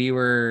 So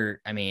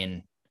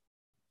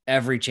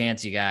every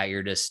chance you got,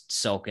 you're just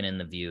soaking in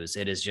the views.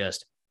 It is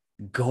just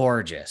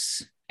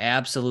gorgeous,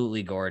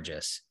 absolutely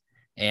gorgeous.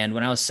 And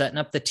when I was setting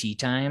up the tee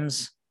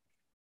times,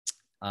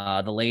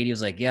 the lady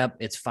was like, yep,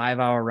 it's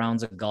 5-hour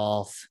rounds of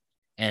golf.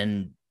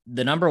 And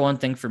the number one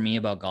thing for me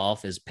about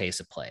golf is pace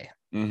of play,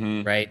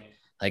 right?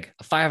 Like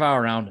a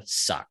 5-hour round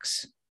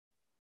sucks.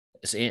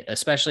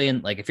 Especially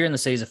if you're in the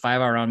cities, a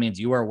 5-hour round means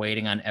you are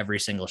waiting on every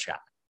single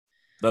shot.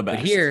 The best.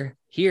 But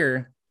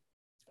here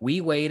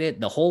we waited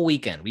the whole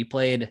weekend. We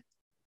played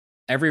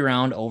every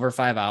round over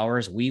 5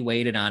 hours. We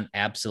waited on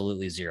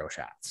absolutely 0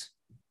 shots.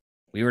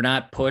 We were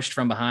not pushed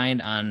from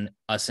behind on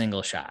a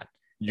single shot.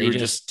 You were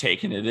just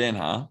taking it in,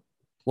 huh?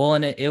 Well,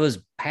 and it was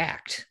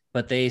packed,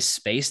 but they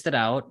spaced it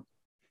out.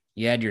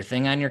 You had your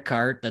thing on your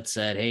cart that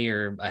said, hey,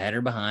 you're ahead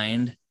or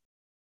behind.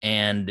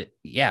 And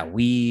yeah,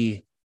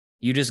 you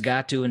just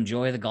got to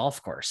enjoy the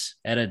golf course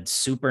at a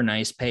super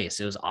nice pace.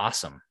 It was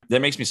awesome.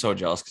 That makes me so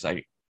jealous because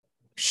I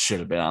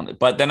should have been on it.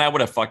 But then I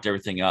would have fucked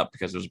everything up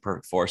because it was a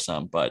perfect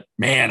foursome. But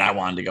man, I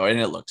wanted to go, and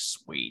it looked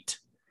sweet.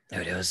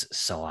 Dude, it was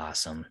so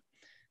awesome.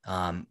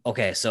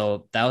 Okay,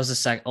 so that was the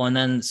second. Oh, and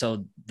then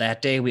so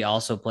that day we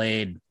also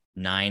played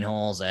 9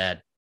 holes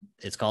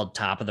it's called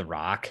Top of the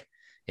Rock.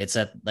 It's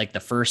at like the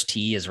first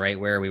tee is right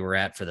where we were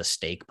at for the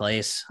steak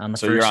place on the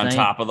first night. So you're on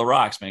top of the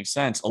rocks. Makes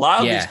sense. A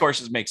lot of these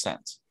courses make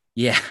sense.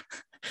 Yeah.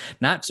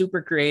 Not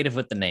super creative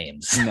with the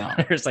names. No.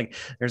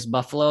 there's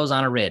buffaloes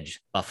on a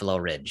ridge, Buffalo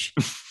Ridge.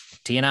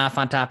 Teeing off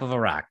on top of a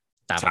rock,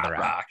 top of the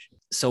rock.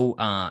 So,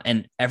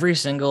 and every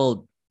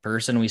single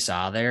person we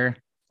saw there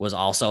was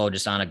also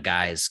just on a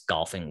guy's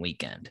golfing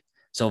weekend.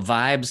 So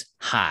vibes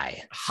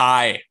high,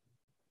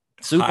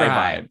 super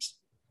high vibes.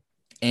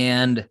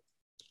 And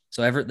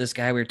so this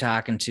guy we were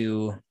talking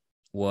to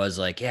was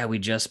like, yeah, we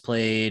just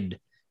played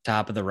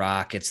Top of the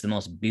Rock. It's the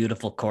most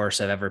beautiful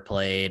course I've ever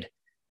played.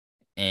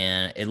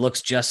 And it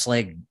looks just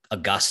like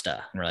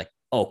Augusta. And we're like,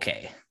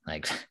 okay,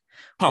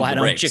 why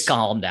don't you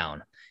calm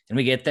down? And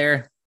we get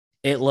there,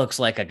 it looks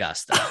like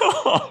Augusta.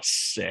 Oh,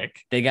 sick.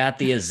 They got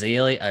the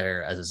azaleas.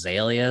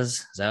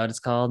 Is that what it's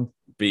called?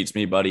 Beats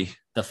me, buddy.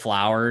 The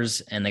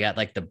flowers, and they got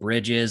like the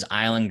bridges,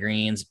 island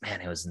greens. Man,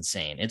 it was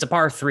insane. It's a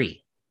par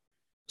 3.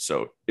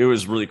 So it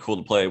was really cool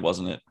to play,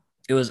 wasn't it?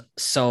 It was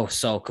so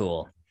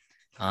cool.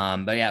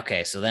 But yeah,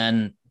 okay. So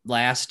then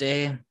last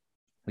day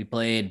we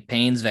played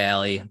Paynes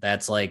Valley.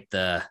 That's like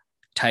the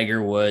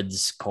Tiger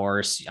Woods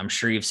course. I'm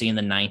sure you've seen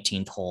the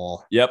 19th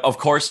hole. Yep. Of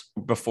course,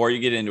 before you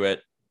get into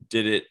it,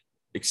 did it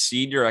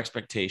exceed your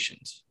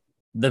expectations?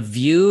 The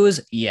views,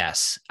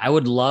 yes. I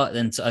would love,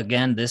 and so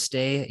again, this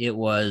day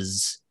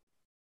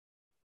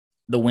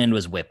the wind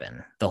was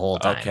whipping the whole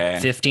time. Okay.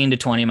 15 to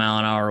 20 mile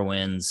an hour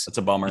winds. That's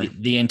a bummer.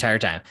 The entire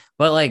time.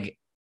 But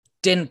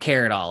didn't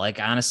care at all.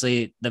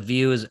 Honestly, the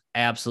views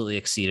absolutely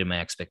exceeded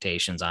my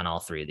expectations on all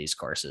 3 of these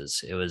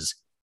courses. It was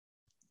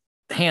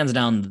hands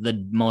down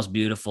the most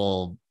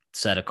beautiful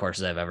set of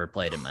courses I've ever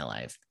played in my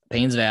life.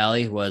 Paynes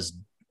Valley was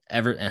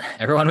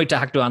everyone we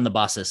talked to on the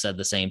buses said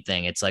the same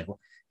thing. It's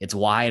it's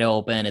wide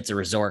open. It's a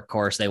resort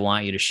course. They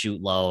want you to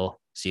shoot low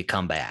so you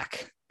come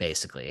back,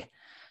 basically.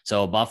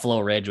 So Buffalo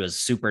Ridge was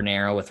super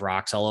narrow with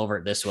rocks all over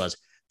it. This was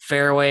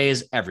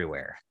fairways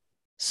everywhere.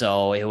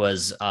 So it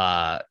was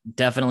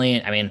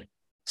definitely,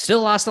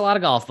 still lost a lot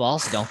of golf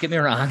balls. Don't get me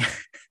wrong.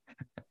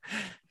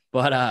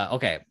 But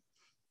okay.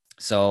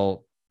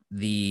 So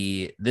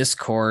this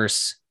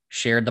course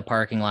shared the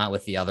parking lot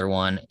with the other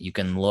one. You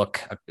can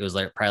look, it was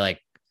probably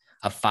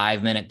a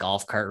 5-minute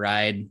golf cart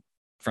ride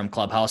from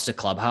clubhouse to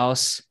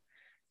clubhouse.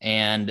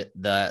 And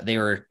they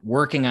were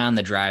working on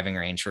the driving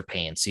range for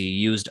Payne. So you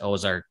used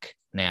Ozark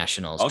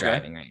Nationals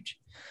driving range.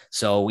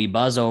 So we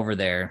buzz over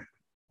there,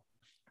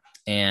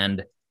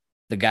 and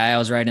the guy I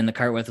was riding in the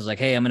cart with was like,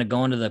 hey, I'm going to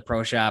go into the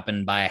pro shop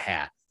and buy a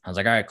hat. I was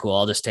like, all right, cool.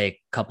 I'll just take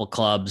a couple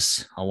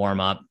clubs. I'll warm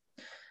up.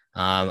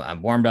 I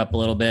warmed up a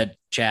little bit,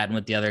 chatting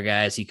with the other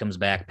guys. He comes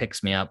back,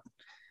 picks me up,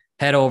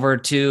 head over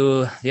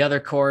to the other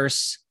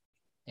course,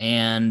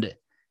 and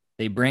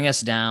they bring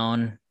us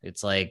down.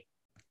 It's like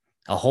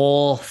a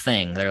whole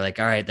thing. They're like,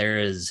 all right, there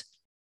is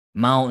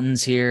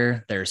mountains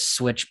here. There's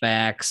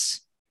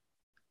switchbacks.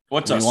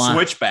 What's a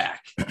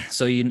switchback?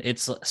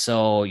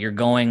 So you're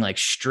going like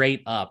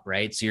straight up,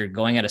 right? So you're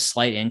going at a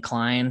slight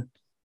incline,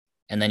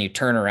 and then you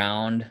turn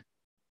around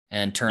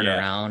and turn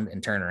around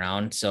and turn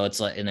around. So it's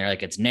like, and they're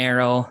like, it's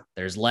narrow,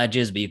 there's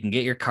ledges, but you can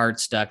get your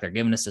cart stuck. They're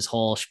giving us this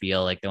whole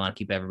spiel. Like they want to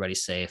keep everybody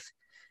safe.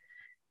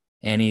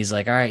 And he's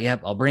like, all right, yep,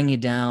 I'll bring you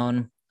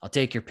down. I'll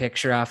take your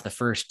picture off the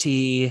first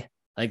tee.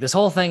 Like this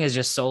whole thing is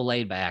just so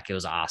laid back. It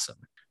was awesome.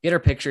 Get our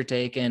picture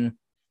taken,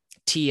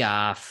 tee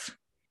off,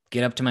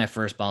 get up to my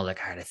first ball.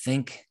 Like, all right, I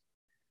think,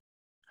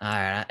 all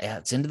right, yeah,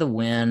 it's into the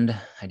wind.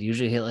 I'd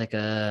usually hit like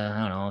I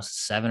don't know,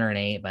 7 or an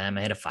 8, but I'm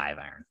gonna hit a 5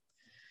 iron.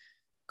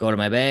 Go to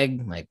my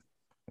bag. I'm like,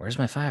 where's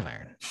my 5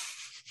 iron?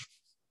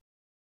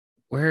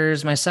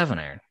 Where's my 7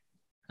 iron?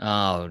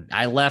 Oh,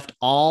 I left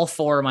all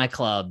 4 of my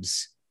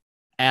clubs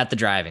at the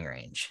driving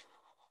range.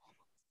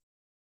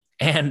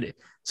 And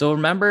so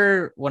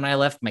remember when I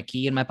left my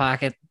key in my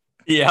pocket?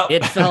 Yeah.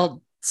 It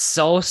felt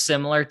so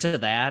similar to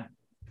that.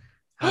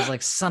 I was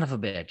like, son of a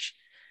bitch,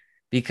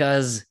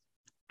 because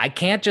I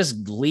can't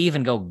just leave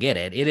and go get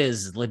it. It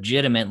is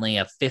legitimately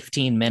a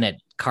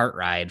 15-minute cart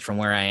ride from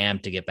where I am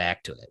to get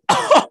back to it.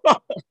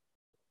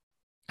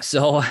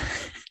 So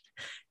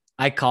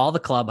I call the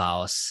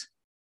clubhouse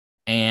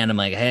and I'm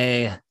like,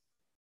 hey,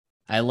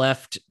 I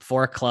left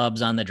 4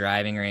 clubs on the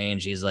driving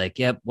range. He's like,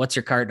 yep, what's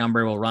your cart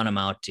number? We'll run them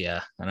out to you.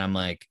 And I'm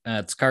like,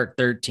 it's cart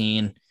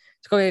 13. It's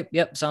okay.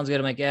 Yep. Sounds good.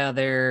 I'm like, yeah,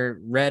 they're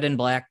red and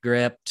black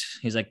gripped.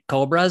 He's like,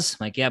 Cobras?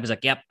 I'm like, yep. He's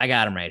like, yep, I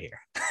got them right here.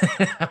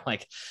 I'm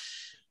like,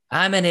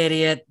 I'm an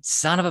idiot,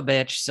 son of a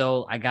bitch.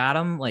 So I got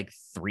them like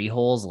 3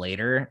 holes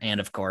later. And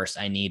of course,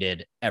 I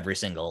needed every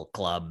single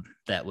club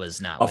that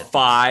was not a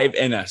 5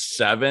 and a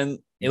 7.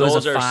 It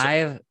was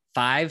a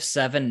 5,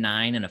 7,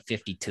 9, and a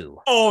 52.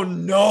 Oh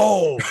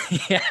no.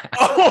 Yeah.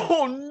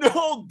 Oh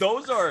no.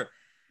 Those are,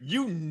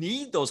 you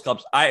need those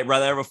clubs. I'd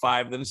rather have a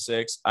 5 than a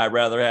 6. I'd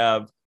rather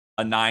have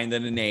a 9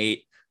 than an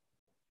 8.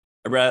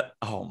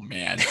 Oh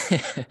man.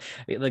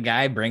 The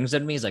guy brings it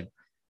to me. He's like,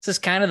 this is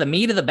kind of the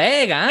meat of the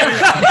bag,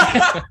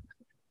 huh?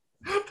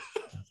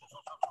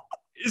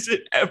 Is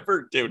it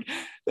ever, dude?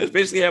 It's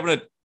basically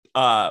having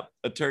a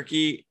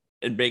turkey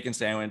and bacon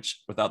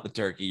sandwich without the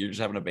turkey. You're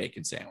just having a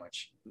bacon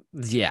sandwich.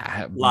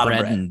 Yeah, a lot bread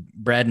of bread. and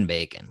bread and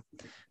bacon.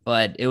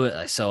 But it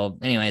was so.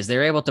 Anyways, they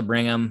were able to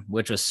bring them,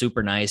 which was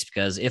super nice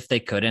because if they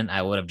couldn't,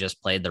 I would have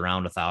just played the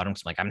round without them.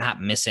 So I'm like, I'm not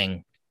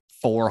missing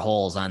 4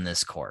 holes on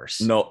this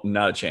course. No,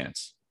 not a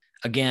chance.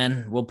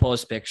 Again, we'll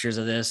post pictures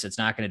of this. It's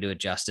not going to do it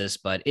justice,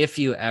 but if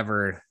you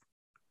ever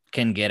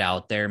can get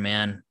out there,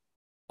 man,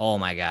 oh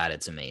my God,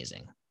 it's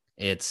amazing.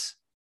 It's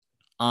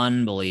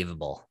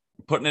unbelievable.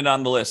 Putting it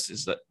on the list.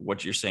 Is that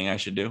what you're saying I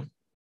should do?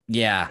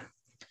 Yeah.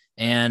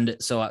 And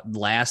so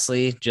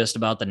lastly, just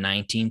about the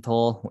 19th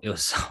hole, it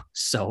was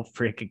so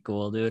freaking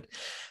cool, dude.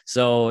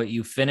 So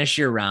you finish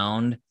your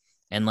round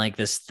and like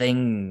this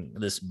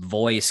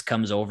voice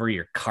comes over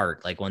your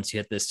cart. Like once you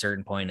hit this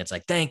certain point, it's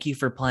like, thank you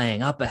for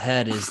playing. Up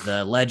ahead is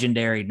the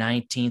legendary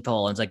 19th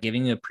hole. And it's like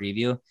giving you a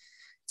preview.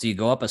 So you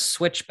go up a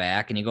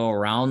switchback and you go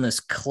around this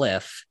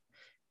cliff.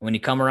 When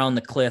you come around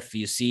the cliff,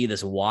 you see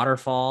this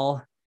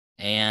waterfall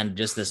and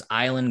just this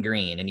island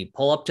green. And you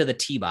pull up to the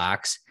tee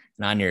box,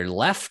 and on your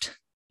left,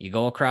 you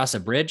go across a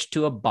bridge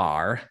to a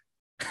bar.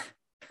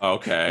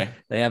 Okay.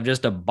 They have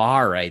just a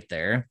bar right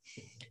there.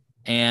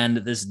 And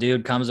this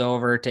dude comes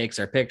over, takes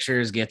our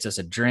pictures, gets us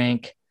a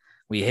drink.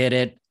 We hit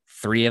it.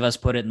 3 of us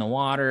put it in the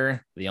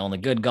water. The only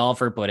good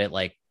golfer put it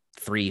like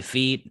 3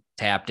 feet,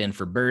 tapped in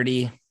for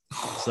birdie.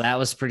 So that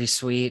was pretty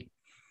sweet.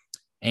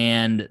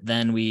 And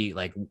then we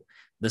like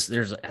this,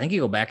 I think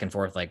you go back and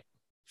forth like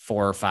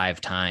 4 or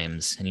 5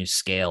 times and you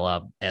scale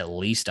up at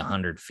least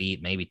 100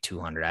 feet, maybe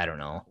 200. I don't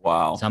know.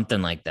 Wow.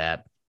 Something like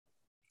that.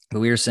 But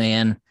we were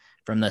saying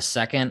from the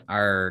second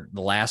the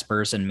last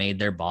person made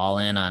their ball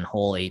in on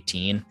hole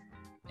 18,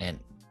 and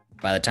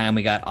by the time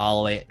we got all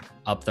the way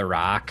up the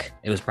rock,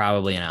 it was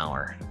probably an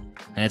hour.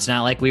 And it's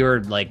not like we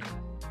were like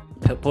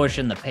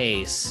pushing the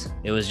pace.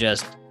 It was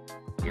just,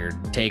 you're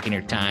taking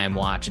your time,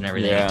 watching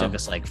everything. Yeah. It took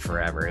us like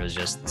forever. It was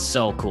just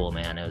so cool,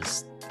 man. I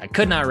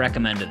could not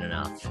recommend it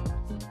enough.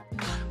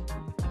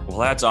 Well,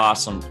 that's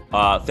awesome.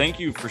 Thank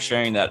you for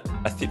sharing that.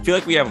 I feel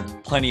like we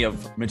have plenty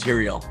of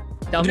material.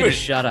 Tell me to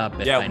shut up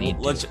if I need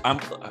to.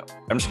 I'm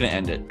just gonna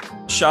end it.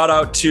 Shout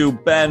out to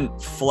Ben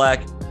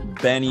Fleck,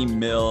 Benny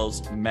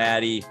Mills,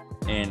 Maddie,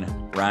 and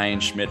Ryan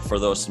Schmidt for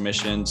those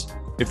submissions.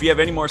 If you have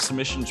any more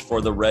submissions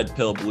for the Red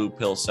Pill, Blue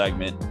Pill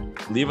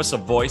segment, leave us a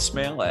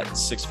voicemail at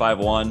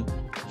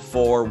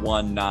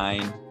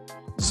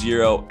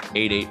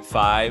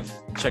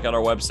 651-419-0885. Check out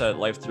our website at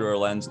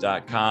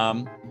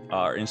lifethroughourlens.com,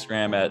 our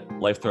Instagram at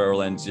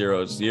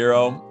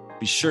lifethroughourlens00.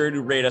 Be sure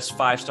to rate us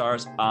 5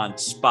 stars on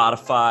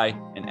Spotify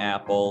and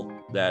Apple.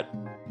 That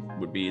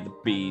would be the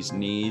bee's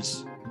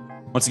knees.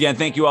 Once again,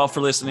 thank you all for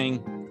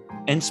listening,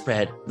 and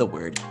spread the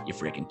word, you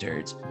freaking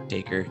turds.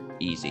 Take her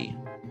easy.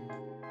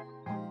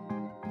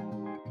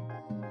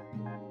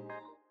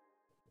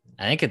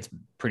 I think it's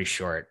pretty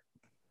short.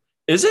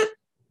 Is it?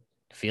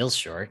 It feels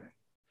short.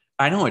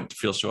 I know it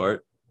feels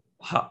short.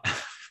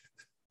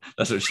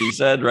 That's what she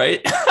said,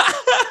 right?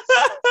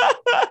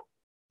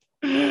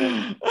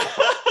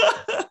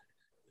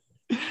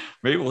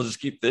 Maybe we'll just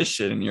keep this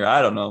shit in here.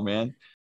 I don't know, man.